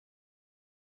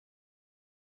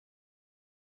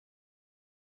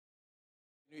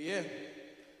New Year.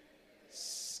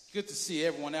 It's good to see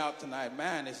everyone out tonight.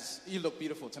 Man, you look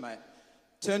beautiful tonight.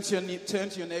 Turn to your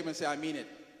neighbor and say, I mean it.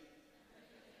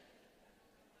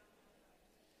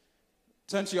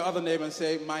 Turn to your other neighbor and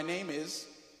say, my name is,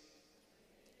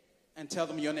 and tell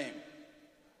them your name.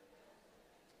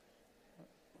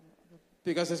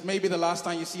 Because this may be the last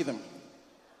time you see them.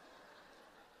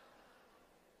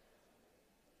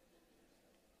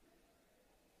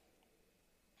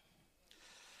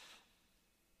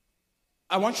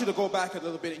 I want you to go back a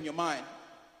little bit in your mind.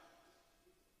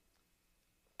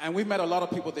 And we've met a lot of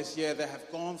people this year that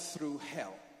have gone through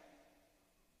hell.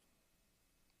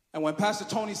 And when Pastor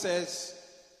Tony says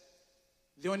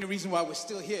the only reason why we're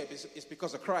still here is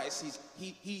because of Christ,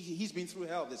 he's been through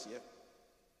hell this year.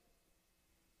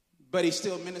 But he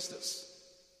still ministers.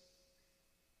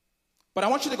 But I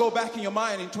want you to go back in your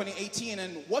mind in 2018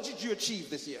 and what did you achieve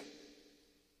this year?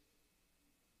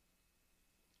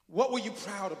 What were you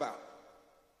proud about?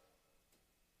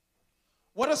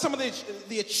 What are some of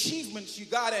the achievements you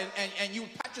got and you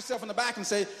pat yourself on the back and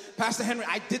say, Pastor Henry,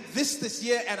 I did this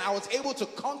year and I was able to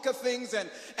conquer things and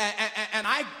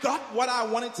I got what I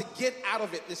wanted to get out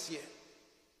of it this year.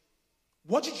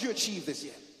 What did you achieve this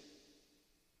year?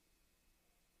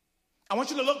 I want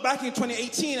you to look back in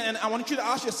 2018 and I want you to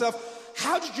ask yourself,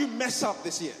 how did you mess up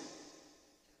this year?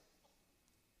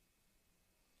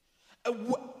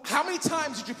 How many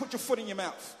times did you put your foot in your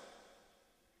mouth?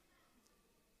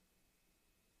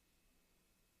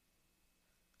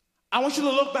 I want you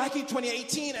to look back in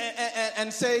 2018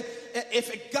 and say,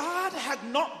 if God had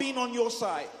not been on your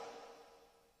side.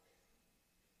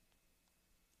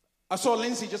 I saw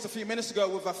Lindsay just a few minutes ago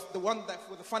with the one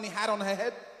with the funny hat on her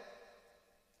head.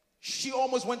 She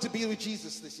almost went to be with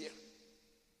Jesus this year.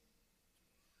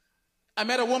 I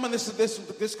met a woman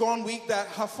this gone week that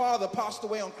her father passed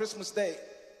away on Christmas Day.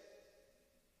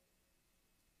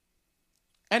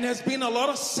 And there's been a lot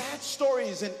of sad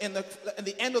stories in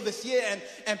the end of this year,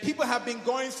 and people have been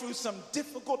going through some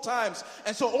difficult times.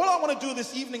 And so all I want to do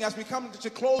this evening as we come to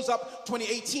close up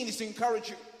 2018 is to encourage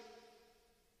you.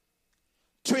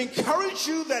 To encourage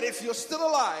you that if you're still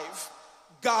alive,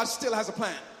 God still has a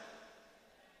plan.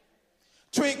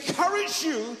 To encourage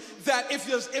you that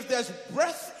if there's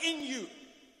breath in you,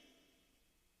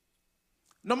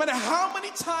 no matter how many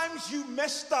times you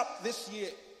messed up this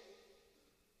year,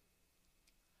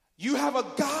 you have a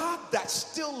God that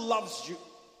still loves you.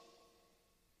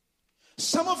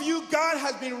 Some of you, God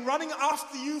has been running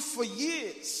after you for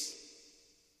years.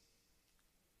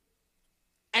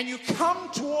 And you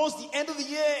come towards the end of the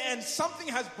year and something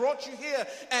has brought you here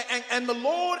and the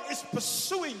Lord is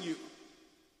pursuing you.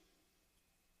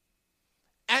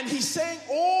 And he's saying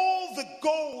all the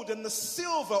gold and the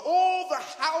silver, all the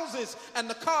houses and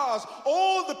the cars,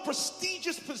 all the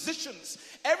prestigious positions,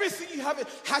 everything you have,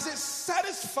 has it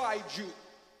satisfied you?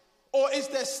 Or is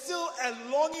there still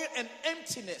a longing and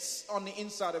emptiness on the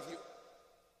inside of you?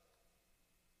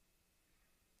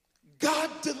 God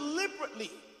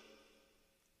deliberately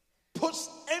puts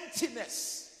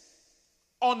emptiness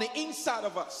on the inside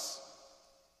of us,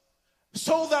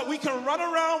 so that we can run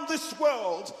around this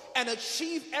world and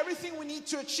achieve everything we need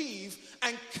to achieve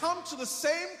and come to the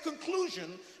same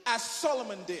conclusion as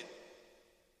Solomon did.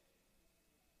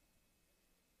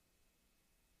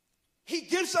 He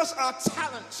gives us our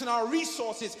talents and our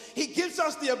resources. He gives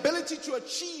us the ability to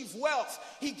achieve wealth.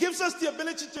 He gives us the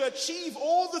ability to achieve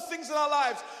all the things in our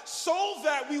lives so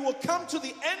that we will come to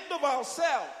the end of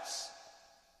ourselves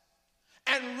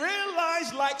and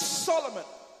realize, like Solomon,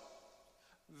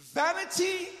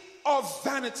 vanity of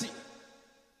vanity.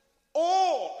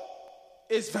 All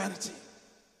is vanity.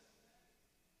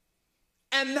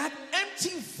 And that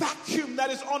empty vacuum that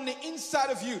is on the inside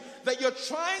of you, that you're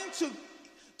trying to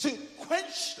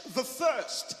quench the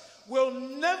thirst, will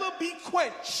never be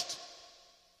quenched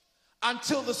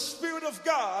until the Spirit of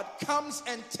God comes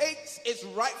and takes its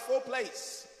rightful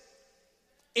place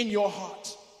in your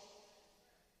heart.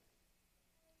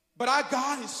 But our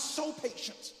God is so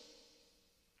patient.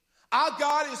 Our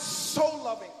God is so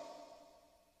loving.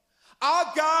 Our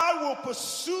God will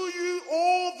pursue you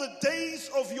all the days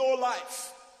of your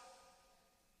life.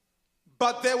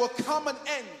 But there will come an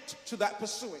end to that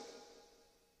pursuing.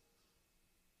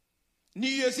 New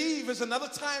Year's Eve is another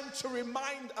time to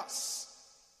remind us.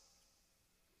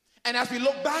 And as we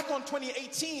look back on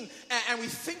 2018 and we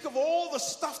think of all the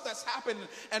stuff that's happened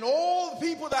and all the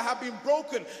people that have been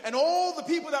broken and all the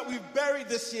people that we've buried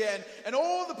this year and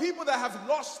all the people that have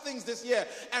lost things this year,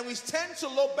 and we tend to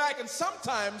look back, and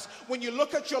sometimes when you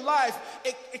look at your life,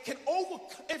 it can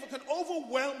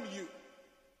overwhelm you.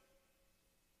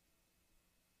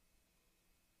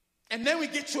 And then we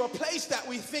get to a place that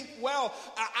we think, well,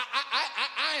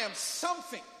 I am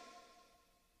something.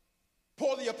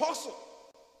 Paul the Apostle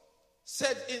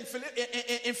said in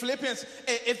Philippians,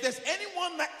 if there's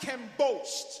anyone that can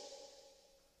boast,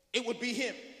 it would be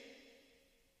him.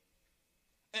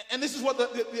 And this is what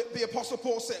the Apostle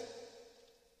Paul said.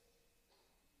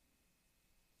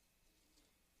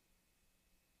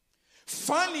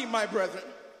 Finally, my brethren,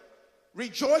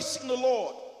 rejoice in the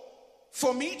Lord.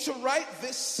 For me to write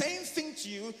this same thing to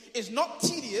you is not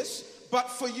tedious, but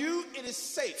for you it is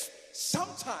safe.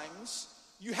 Sometimes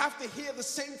you have to hear the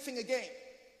same thing again.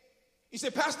 You say,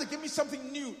 Pastor, give me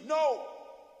something new. No.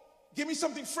 Give me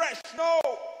something fresh. No.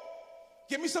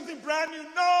 Give me something brand new.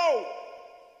 No.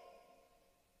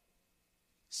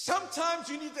 Sometimes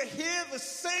you need to hear the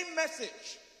same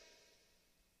message.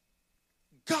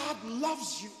 God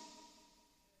loves you.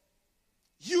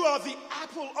 You are the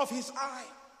apple of his eye.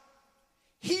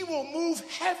 He will move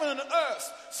heaven and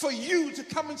earth for you to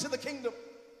come into the kingdom.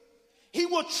 He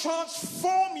will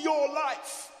transform your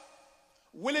life.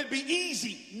 Will it be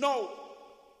easy? No.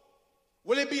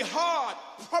 Will it be hard?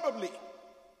 Probably.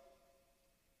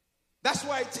 That's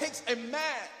why it takes a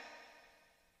man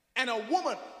and a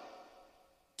woman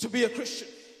to be a Christian.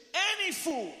 Any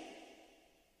fool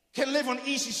can live on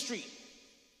easy street.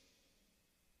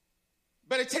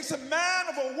 But it takes a man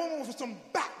or a woman with some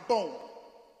backbone,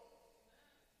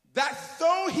 that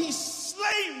though he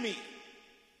slay me,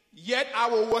 yet I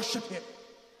will worship him.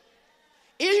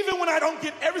 Even when I don't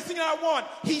get everything I want,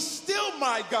 he's still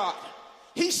my God.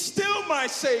 He's still my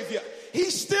Savior.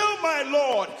 He's still my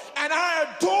Lord. And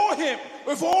I adore him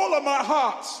with all of my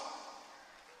heart.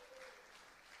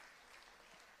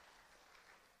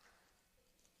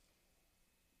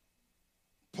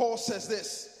 Paul says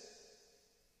this.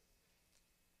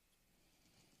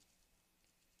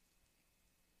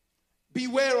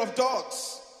 Beware of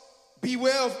dogs.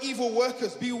 Beware of evil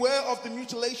workers. Beware of the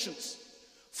mutilations.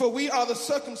 For we are the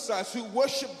circumcised who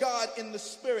worship God in the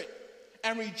Spirit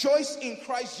and rejoice in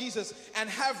Christ Jesus and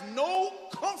have no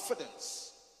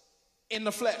confidence in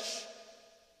the flesh.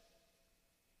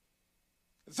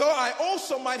 Though I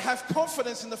also might have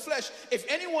confidence in the flesh, if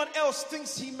anyone else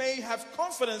thinks he may have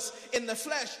confidence in the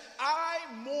flesh, I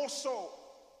more so.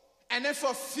 And then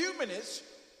for a few minutes,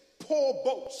 Paul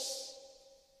boasts.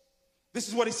 This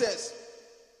is what he says.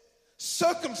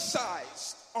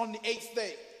 Circumcised on the 8th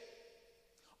day,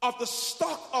 of the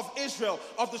stock of Israel,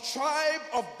 of the tribe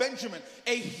of Benjamin,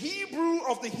 a Hebrew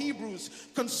of the Hebrews,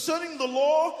 concerning the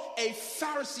law, a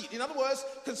Pharisee. In other words,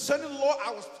 concerning the law,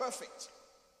 I was perfect.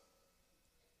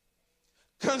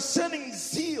 Concerning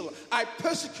zeal, I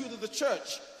persecuted the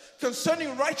church.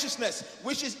 Concerning righteousness,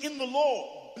 which is in the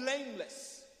law,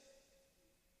 blameless.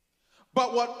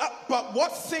 But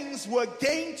what things were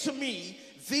gained to me,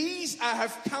 these I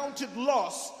have counted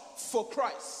loss for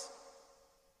Christ.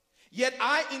 Yet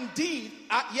indeed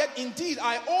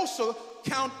I also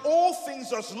count all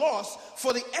things as loss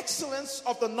for the excellence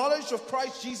of the knowledge of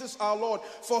Christ Jesus our Lord,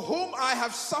 for whom I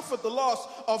have suffered the loss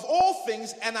of all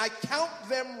things, and I count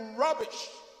them rubbish,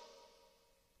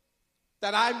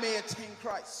 that I may attain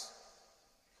Christ.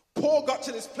 Paul got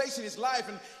to this place in his life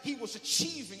and he was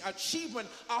achieving achievement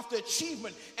after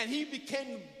achievement, and he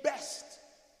became best.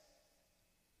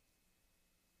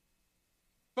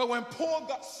 But when Paul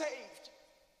got saved,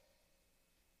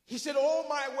 he said, all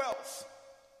my wealth,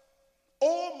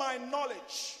 all my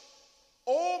knowledge,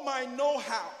 all my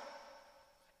know-how,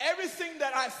 everything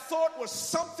that I thought was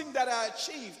something that I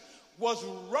achieved was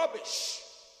rubbish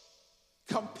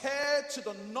compared to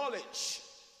the knowledge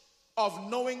of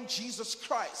knowing Jesus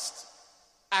Christ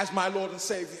as my Lord and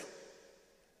Savior.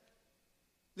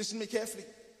 Listen to me carefully.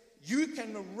 You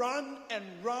can run and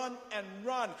run and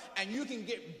run, and you can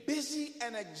get busy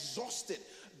and exhausted.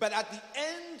 But at the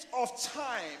end of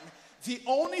time, the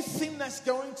only thing that's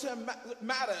going to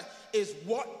matter is,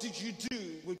 what did you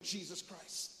do with Jesus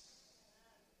Christ?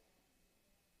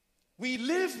 We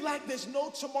live like there's no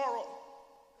tomorrow.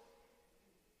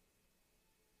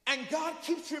 And God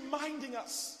keeps reminding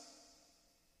us.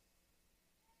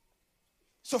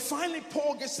 So finally,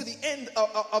 Paul gets to the end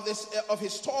of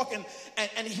his talk,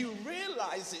 and he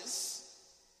realizes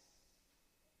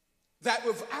that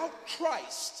without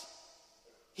Christ,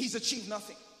 he's achieved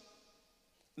nothing.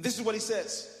 This is what he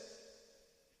says.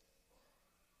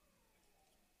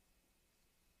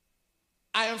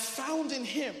 I am found in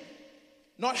him,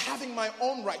 not having my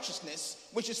own righteousness,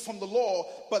 which is from the law,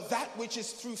 but that which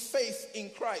is through faith in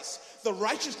Christ, the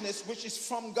righteousness which is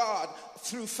from God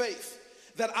through faith.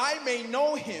 that I may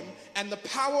know him and the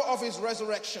power of his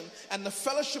resurrection and the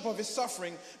fellowship of his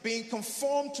suffering, being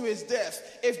conformed to his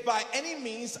death, if by any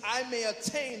means I may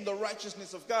attain the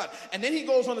righteousness of God. And then he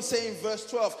goes on to say in verse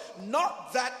 12,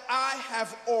 not that I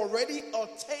have already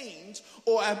attained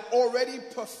or am already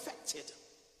perfected,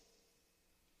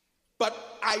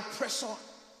 but I press on,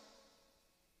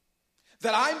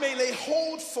 that I may lay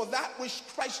hold for that which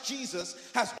Christ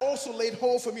Jesus has also laid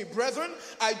hold for me. Brethren,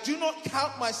 I do not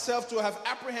count myself to have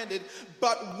apprehended,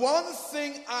 but one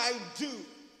thing I do,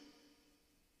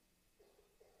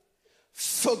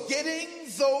 forgetting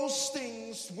those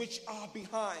things which are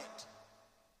behind.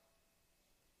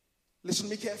 Listen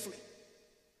to me carefully.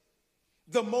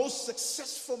 The most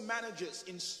successful managers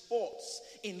in sports,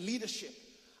 in leadership,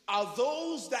 are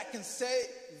those that can say,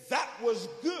 that was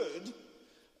good,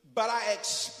 but I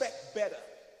expect better.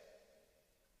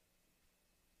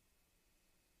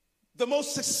 The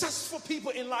most successful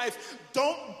people in life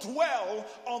don't dwell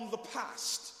on the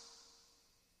past.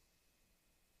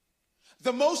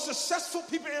 The most successful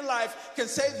people in life can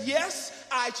say, yes,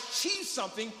 I achieved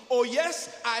something, or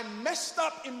yes, I messed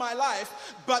up in my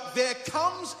life, but there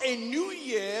comes a new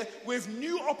year with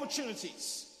new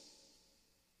opportunities.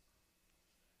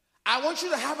 I want you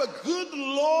to have a good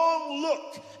long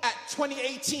look at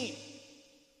 2018.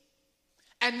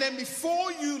 And then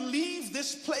before you leave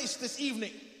this place this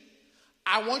evening,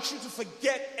 I want you to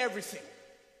forget everything.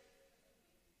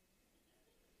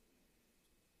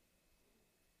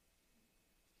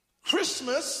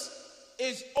 Christmas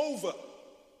is over.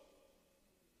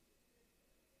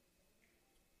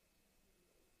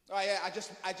 Oh yeah,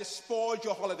 I just spoiled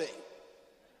your holiday.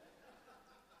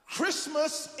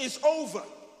 Christmas is over.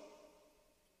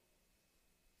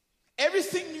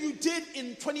 Everything you did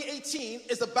in 2018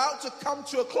 is about to come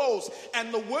to a close.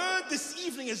 And the word this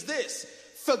evening is this: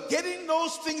 forgetting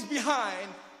those things behind,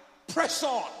 press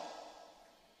on.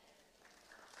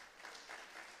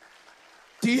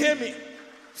 Do you hear me?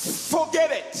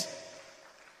 Forget it.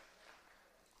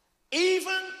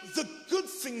 Even the good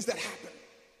things that happen.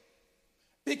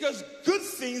 Because good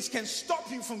things can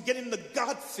stop you from getting the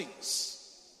God things.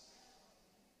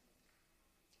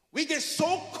 We get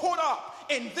so caught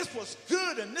up in this was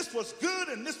good and this was good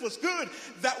and this was good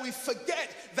that we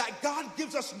forget that God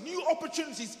gives us new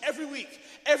opportunities every week,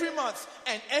 every month,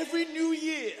 and every new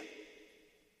year.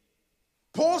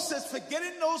 Paul says,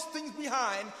 forgetting those things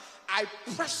behind, I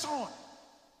press on.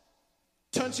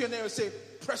 Turn to your neighbor and say,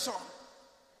 press on.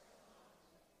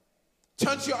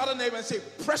 Turn to your other neighbor and say,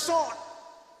 press on.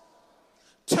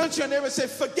 Turn to your neighbor and say,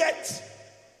 forget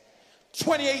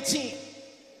 2018.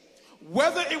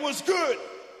 Whether it was good,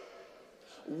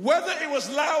 whether it was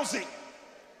lousy,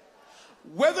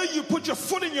 whether you put your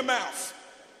foot in your mouth,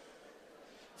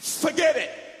 forget it.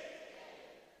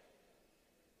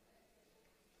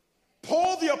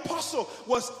 Paul the apostle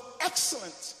was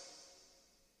excellent.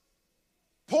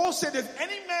 Paul said, if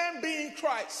any man be in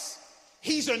Christ,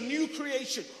 he's a new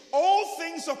creation. All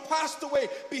things are passed away.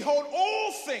 Behold,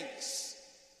 all things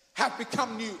have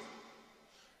become new.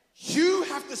 You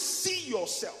have to see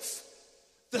yourself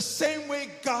the same way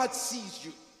God sees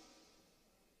you.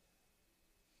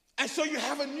 And so you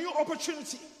have a new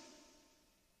opportunity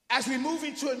as we move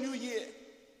into a new year.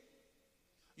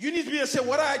 You need to be able to say,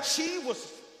 what I achieved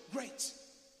was great.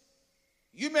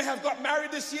 You may have got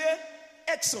married this year.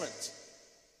 Excellent.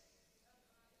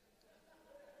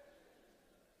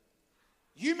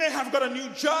 You may have got a new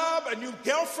job, a new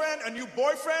girlfriend, a new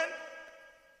boyfriend.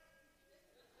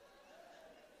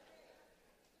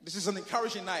 This is an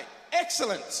encouraging night.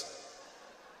 Excellent.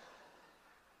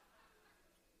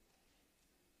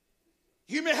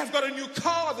 You may have got a new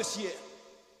car this year.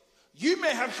 You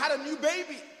may have had a new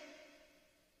baby.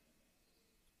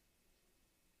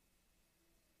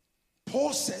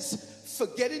 Paul says,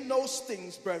 forgetting those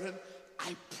things, brethren,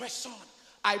 I press on.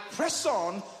 I press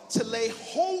on to lay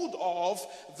hold of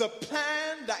the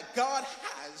plan that God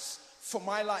has for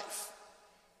my life.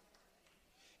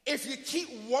 If you keep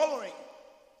wallowing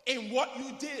in what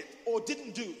you did or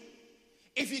didn't do,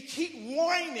 if you keep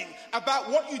whining about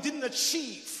what you didn't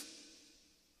achieve,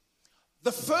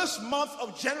 the first month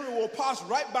of January will pass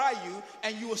right by you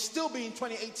and you will still be in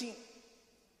 2018.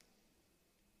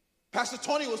 Pastor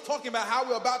Tony was talking about how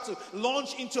we're about to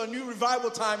launch into a new revival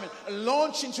time and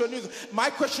launch into a new... My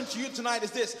question to you tonight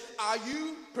is this: are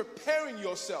you preparing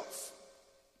yourself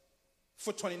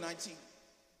for 2019?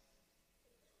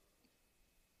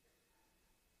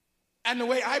 And the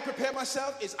way I prepare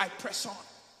myself is I press on.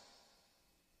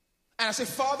 And I say,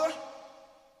 Father,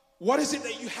 what is it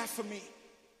that you have for me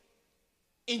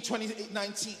in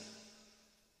 2019?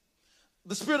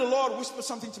 The Spirit of the Lord whispered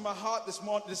something to my heart this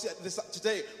morning,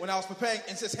 today, when I was preparing,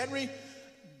 and says, Henry,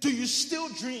 do you still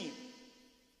dream?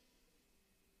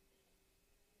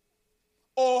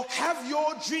 Or have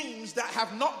your dreams that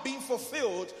have not been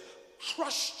fulfilled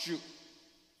crushed you?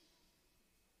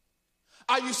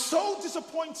 Are you so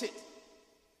disappointed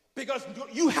because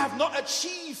you have not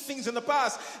achieved things in the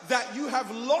past that you have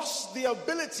lost the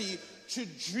ability to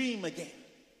dream again?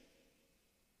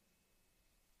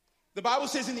 The Bible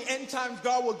says in the end times,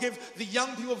 God will give the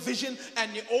young people vision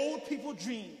and the old people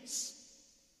dreams.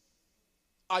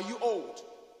 Are you old?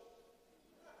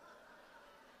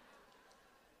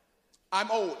 I'm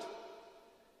old.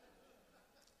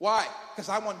 Why? Because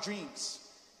I want dreams.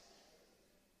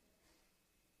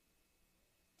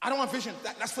 I don't want vision.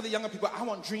 That's for the younger people. I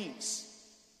want dreams.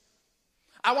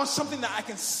 I want something that I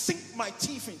can sink my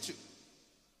teeth into.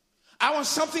 I want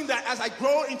something that as I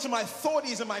grow into my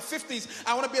 40s and my 50s,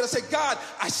 I want to be able to say, God,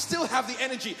 I still have the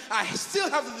energy. I still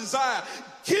have the desire.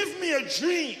 Give me a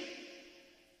dream.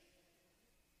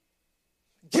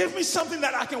 Give me something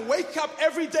that I can wake up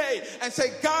every day and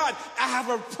say, God, I have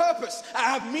a purpose. I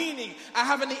have meaning. I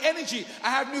have any energy. I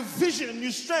have new vision and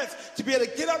new strength to be able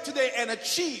to get up today and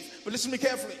achieve. But listen to me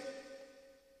carefully.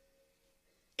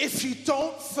 If you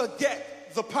don't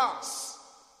forget the past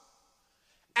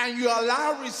and you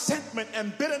allow resentment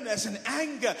and bitterness and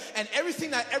anger and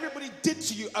everything that everybody did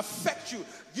to you affect you,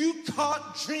 you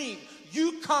can't dream.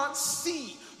 You can't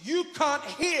see. You can't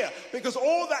hear, because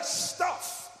all that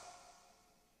stuff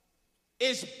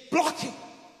is blocking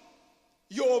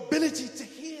your ability to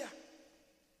hear,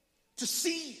 to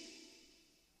see.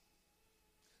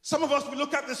 Some of us, we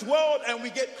look at this world and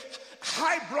we get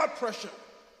high blood pressure.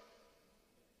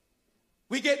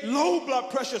 We get low blood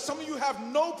pressure. Some of you have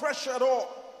no pressure at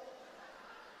all.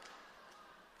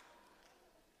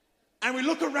 And we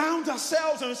look around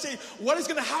ourselves and we say, what is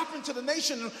going to happen to the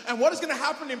nation? And what is going to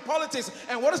happen in politics?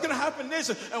 And what is going to happen in this?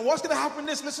 And what's going to happen in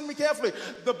this? Listen to me carefully.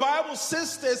 The Bible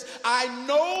says this, I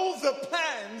know the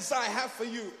plans I have for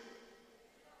you.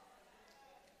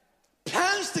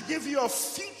 Plans to give you a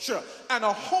future and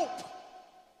a hope.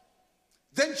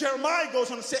 Then Jeremiah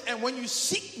goes on to say, and when you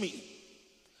seek me,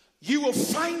 you will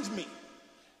find me.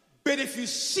 But if you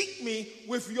seek me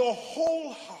with your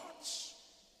whole heart,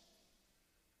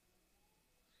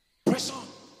 press on.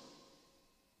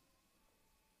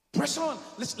 Press on.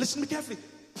 Listen to me carefully.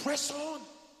 Press on.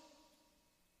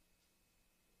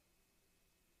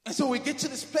 And so we get to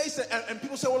this place and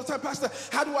people say all the time, Pastor,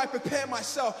 how do I prepare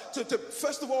myself to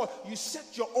first of all, you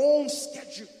set your own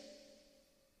schedule.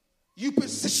 You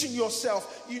position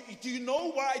yourself. Do you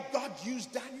know why God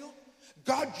used Daniel?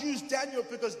 God used Daniel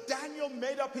because Daniel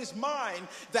made up his mind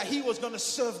that he was going to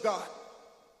serve God.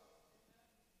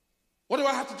 What do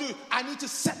I have to do? I need to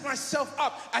set myself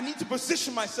up. I need to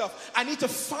position myself. I need to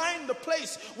find the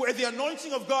place where the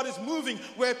anointing of God is moving,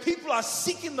 where people are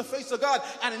seeking the face of God,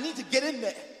 and I need to get in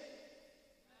there.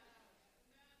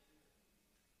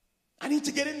 I need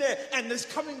to get in there. And this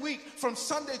coming week, from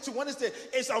Sunday to Wednesday,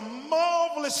 is a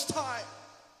marvelous time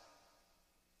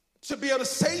to be able to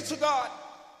say to God,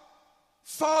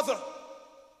 Father,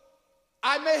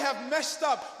 I may have messed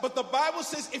up, but the Bible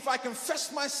says if I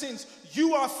confess my sins,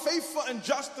 you are faithful and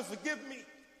just to forgive me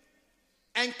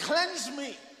and cleanse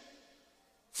me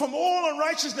from all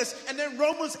unrighteousness. And then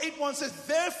Romans 8:1 says,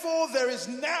 therefore there is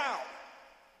now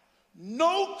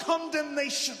no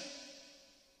condemnation.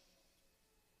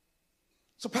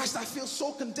 So Pastor, I feel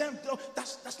so condemned. No,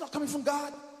 that's not coming from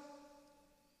God.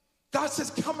 God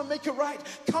says, come and make it right.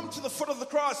 Come to the foot of the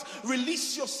cross.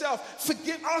 Release yourself.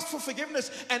 Ask for forgiveness,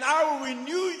 and I will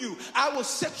renew you. I will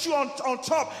set you on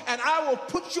top, and I will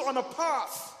put you on a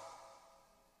path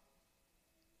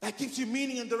that gives you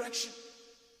meaning and direction.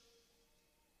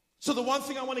 So the one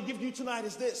thing I want to give you tonight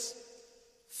is this.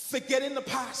 Forgetting the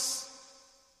past.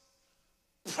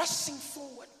 Pressing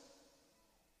forward.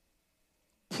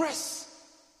 Press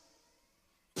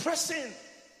in.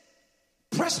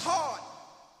 Press hard.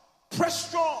 Press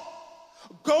strong.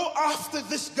 Go after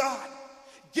this God.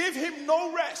 Give him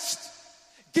no rest.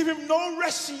 Give him no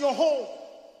rest in your home.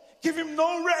 Give him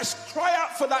no rest. Cry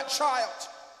out for that child.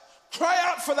 Cry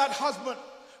out for that husband.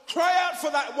 Cry out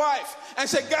for that wife and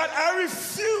say, God, I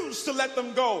refuse to let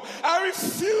them go. I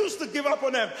refuse to give up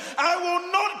on them. I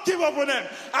will not give up on them.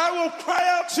 I will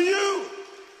cry out to you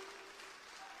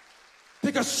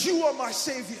because you are my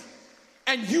Savior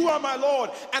and you are my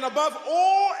Lord. And above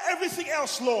all, everything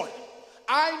else, Lord,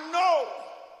 I know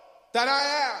that I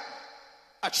am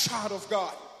a child of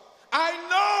God. I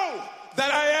know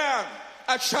that I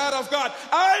am a child of God.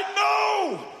 I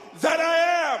know that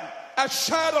I am a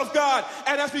child of God.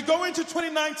 And as we go into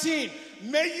 2019,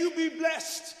 may you be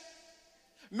blessed.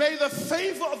 May the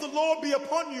favor of the Lord be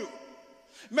upon you.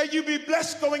 May you be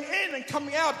blessed going in and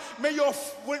coming out. May your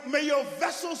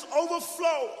vessels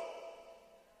overflow.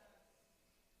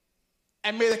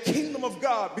 And may the kingdom of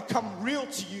God become real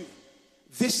to you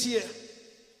this year.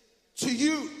 To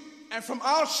you and from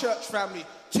our church family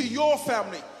to your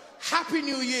family. Happy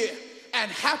New Year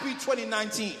and happy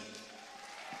 2019.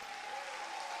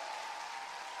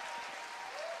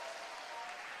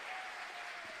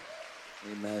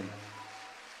 Amen.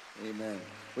 Amen.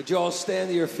 Would you all stand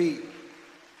to your feet?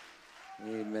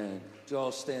 Amen. Would you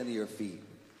all stand to your feet?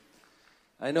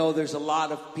 I know there's a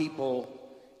lot of people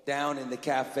down in the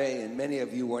cafe, and many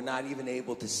of you were not even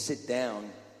able to sit down.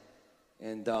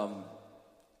 And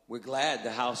we're glad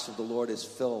the house of the Lord is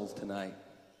filled tonight.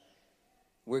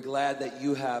 We're glad that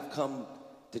you have come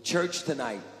to church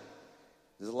tonight.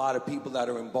 There's a lot of people that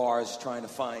are in bars trying to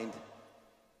find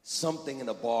something in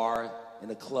a bar, in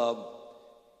a club,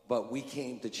 but we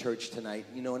came to church tonight.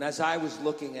 You know, and as I was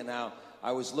looking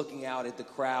out at the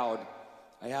crowd,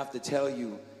 I have to tell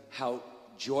you how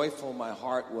joyful my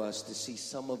heart was to see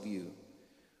some of you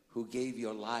who gave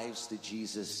your lives to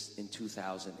Jesus in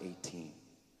 2018.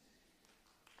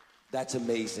 That's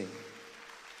amazing.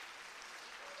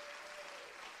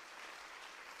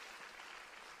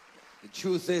 The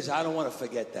truth is, I don't want to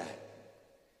forget that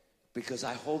because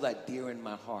I hold that dear in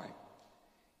my heart.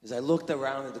 As I looked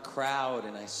around at the crowd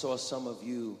and I saw some of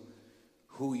you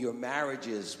who your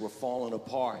marriages were falling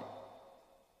apart,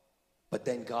 but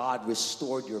then God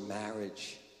restored your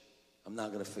marriage, I'm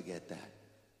not going to forget that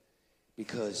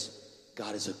because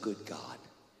God is a good God.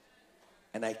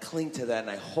 And I cling to that and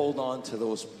I hold on to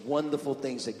those wonderful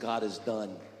things that God has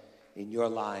done in your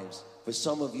lives. For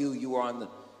some of you, you were on the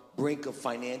brink of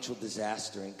financial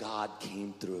disaster and God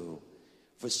came through.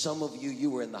 For some of you, you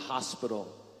were in the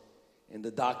hospital and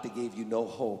the doctor gave you no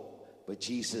hope, but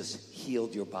Jesus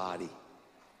healed your body.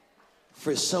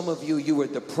 For some of you, you were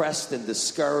depressed and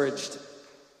discouraged,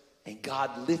 and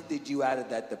God lifted you out of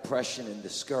that depression and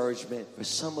discouragement. For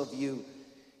some of you,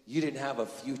 you didn't have a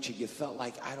future. You felt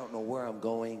like, I don't know where I'm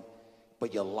going,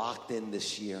 but you're locked in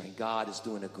this year, and God is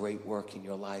doing a great work in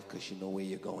your life because you know where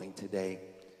you're going today.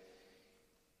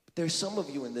 But there's some of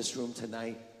you in this room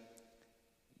tonight,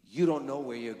 you don't know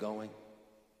where you're going.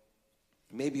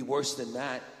 Maybe worse than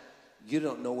that, you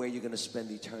don't know where you're going to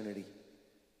spend eternity.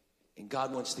 And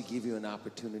God wants to give you an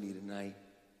opportunity tonight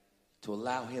to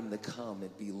allow him to come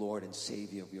and be Lord and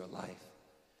Savior of your life.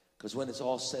 Because when it's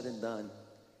all said and done,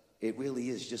 it really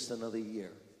is just another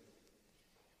year.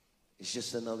 It's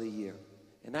just another year.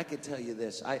 And I can tell you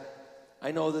this,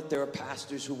 I know that there are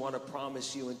pastors who want to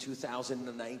promise you in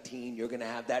 2019 you're going to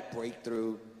have that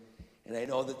breakthrough. And I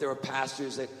know that there are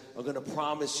pastors that are going to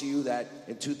promise you that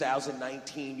in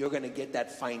 2019 you're going to get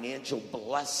that financial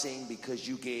blessing because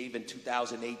you gave in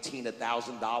 2018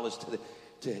 $1,000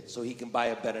 so he can buy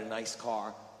a better, nice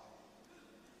car.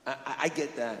 I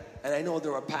get that. And I know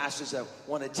there are pastors that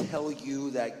want to tell you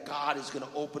that God is going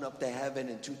to open up the heaven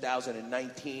in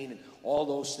 2019 and all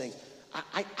those things.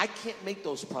 I can't make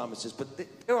those promises, but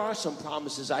there are some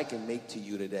promises I can make to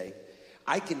you today.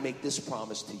 I can make this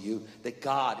promise to you that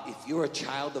God, if you're a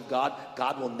child of God,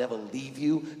 God will never leave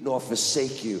you nor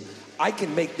forsake you. I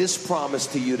can make this promise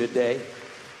to you today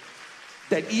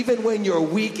that even when you're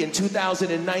weak in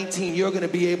 2019, you're going to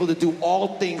be able to do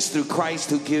all things through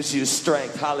Christ who gives you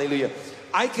strength. Hallelujah.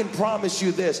 I can promise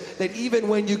you this, that even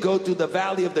when you go through the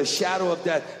valley of the shadow of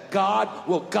death, God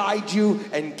will guide you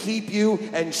and keep you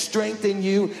and strengthen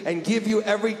you and give you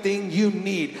everything you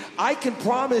need. I can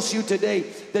promise you today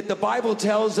that the Bible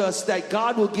tells us that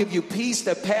God will give you peace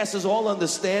that passes all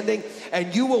understanding,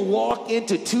 and you will walk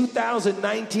into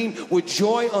 2019 with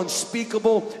joy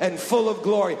unspeakable and full of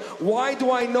glory. Why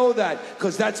do I know that?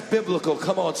 Because that's biblical.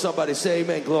 Come on, somebody say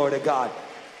amen. Glory to God.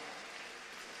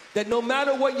 That no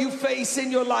matter what you face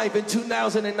in your life in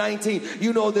 2019,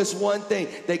 you know this one thing,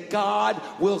 that God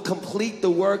will complete the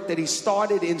work that he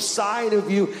started inside of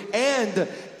you, and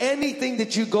anything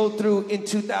that you go through in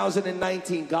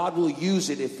 2019, God will use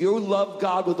it. If you love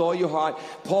God with all your heart,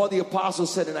 Paul the Apostle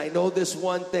said, and I know this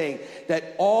one thing,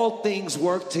 that all things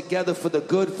work together for the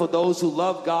good for those who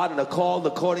love God and are called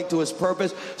according to his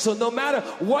purpose. So no matter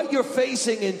what you're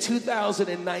facing in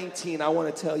 2019, I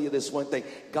want to tell you this one thing,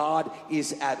 God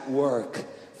is at work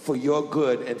for your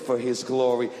good and for his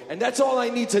glory. And that's all I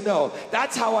need to know.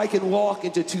 That's how I can walk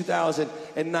into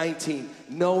 2019,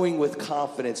 knowing with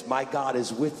confidence, my God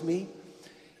is with me.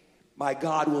 My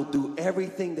God will do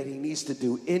everything that he needs to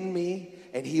do in me,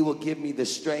 and he will give me the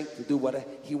strength to do what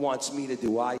he wants me to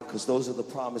do. Why? Because those are the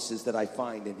promises that I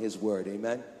find in his word.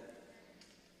 Amen.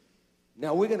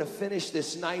 Now we're going to finish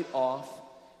this night off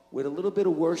with a little bit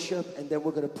of worship, and then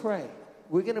we're going to pray.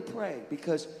 We're going to pray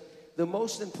because the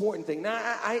most important thing. Now,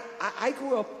 I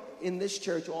grew up in this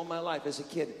church all my life as a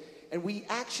kid, and we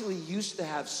actually used to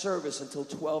have service until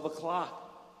 12 o'clock.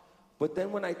 But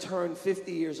then when I turned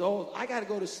 50 years old, I got to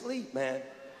go to sleep, man.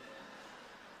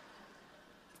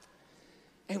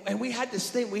 And we had this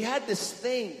thing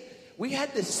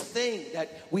that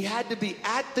we had to be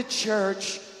at the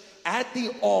church, at the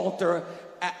altar.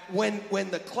 When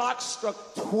the clock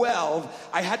struck 12,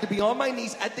 I had to be on my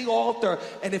knees at the altar.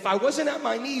 And if I wasn't at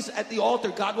my knees at the altar,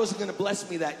 God wasn't going to bless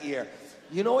me that year.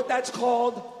 You know what that's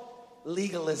called?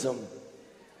 Legalism.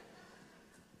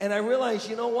 And I realized,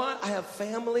 you know what? I have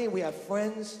family, we have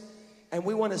friends, and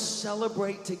we want to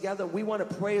celebrate together. We want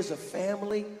to pray as a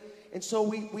family. And so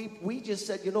we just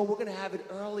said, you know, we're going to have it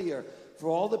earlier for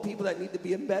all the people that need to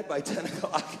be in bed by 10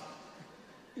 o'clock.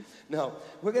 No,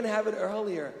 we're going to have it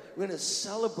earlier. We're going to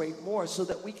celebrate more so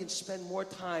that we can spend more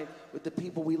time with the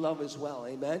people we love as well.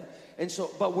 Amen? And so,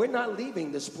 but we're not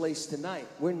leaving this place tonight.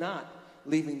 We're not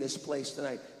leaving this place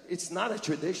tonight. It's not a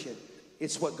tradition.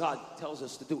 It's what God tells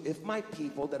us to do. If my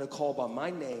people that are called by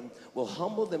my name will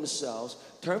humble themselves,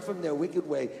 turn from their wicked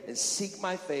way, and seek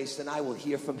my face, then I will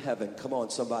hear from heaven. Come on,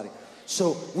 somebody.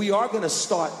 So we are going to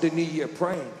start the new year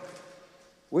praying.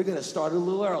 We're going to start a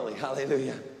little early.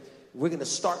 Hallelujah. We're going to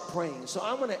start praying. So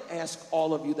I'm going to ask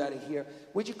all of you that are here,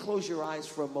 would you close your eyes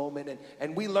for a moment?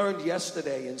 And we learned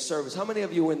yesterday in service. How many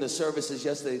of you were in the services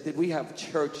yesterday? Did we have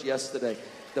church yesterday?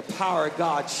 The power of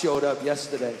God showed up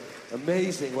yesterday.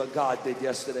 Amazing what God did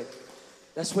yesterday.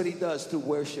 That's what he does through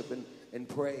worship and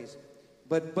praise.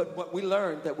 But what we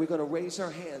learned, that we're going to raise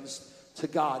our hands to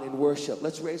God in worship.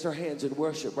 Let's raise our hands in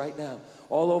worship right now.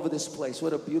 All over this place.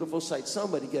 What a beautiful sight.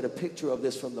 Somebody get a picture of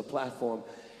this from the platform.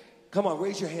 Come on,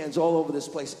 raise your hands all over this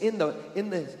place. In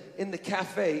the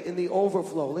cafe, in the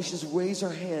overflow. Let's just raise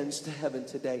our hands to heaven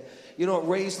today. You know,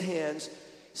 raised hands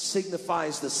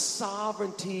signifies the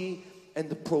sovereignty and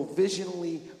the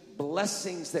provisionally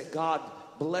blessings that God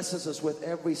blesses us with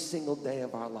every single day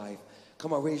of our life.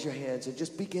 Come on, raise your hands and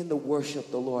just begin to worship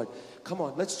the Lord. Come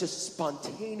on, let's just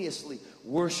spontaneously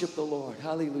worship the Lord.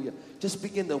 Hallelujah. Just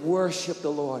begin to worship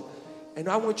the Lord. And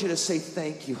I want you to say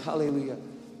thank you. Hallelujah.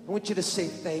 I want you to say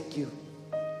thank you.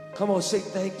 Come on, say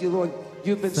thank you, Lord.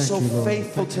 You've been so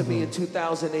faithful to me in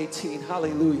 2018.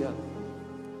 Hallelujah.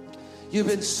 You've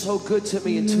been so good to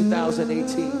me in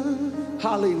 2018.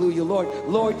 Hallelujah, Lord.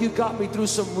 Lord, you got me through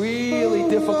some really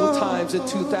difficult times in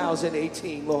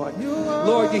 2018, Lord.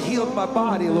 Lord, you healed my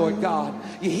body, Lord God.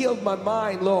 You healed my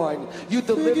mind, Lord. You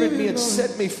delivered me and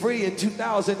set me free in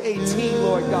 2018,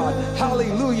 Lord God.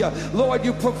 Hallelujah. Lord,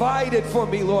 you provided for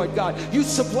me, Lord God. You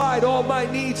supplied all my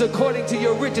needs according to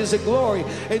your riches and glory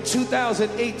in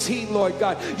 2018, Lord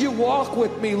God. You walked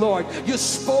with me, Lord. You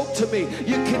spoke to me.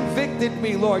 You convicted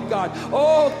me, Lord God.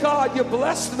 Oh, God, you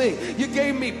blessed me. You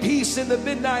gave me peace in the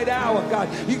midnight hour, God.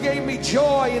 You gave me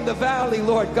joy in the valley,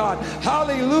 Lord God.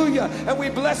 Hallelujah. And we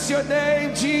bless your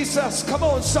name, Jesus. Come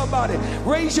on, somebody.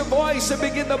 Raise your voice and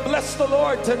begin to bless the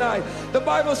Lord tonight. The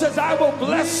Bible says, I will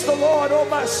bless the Lord, oh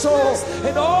my soul,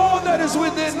 and all that is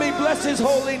within me, bless his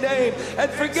holy name,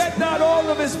 and forget not all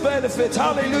of his benefits.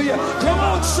 Hallelujah. Come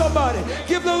on, somebody.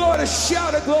 Give the Lord a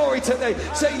shout of glory today.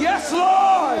 Say, yes,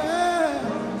 Lord.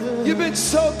 You've been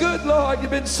so good, Lord.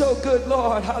 You've been so good,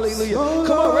 Lord. Hallelujah.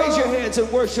 Come on, raise your hands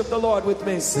and worship the Lord with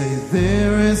me. Say,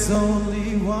 there is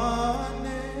only one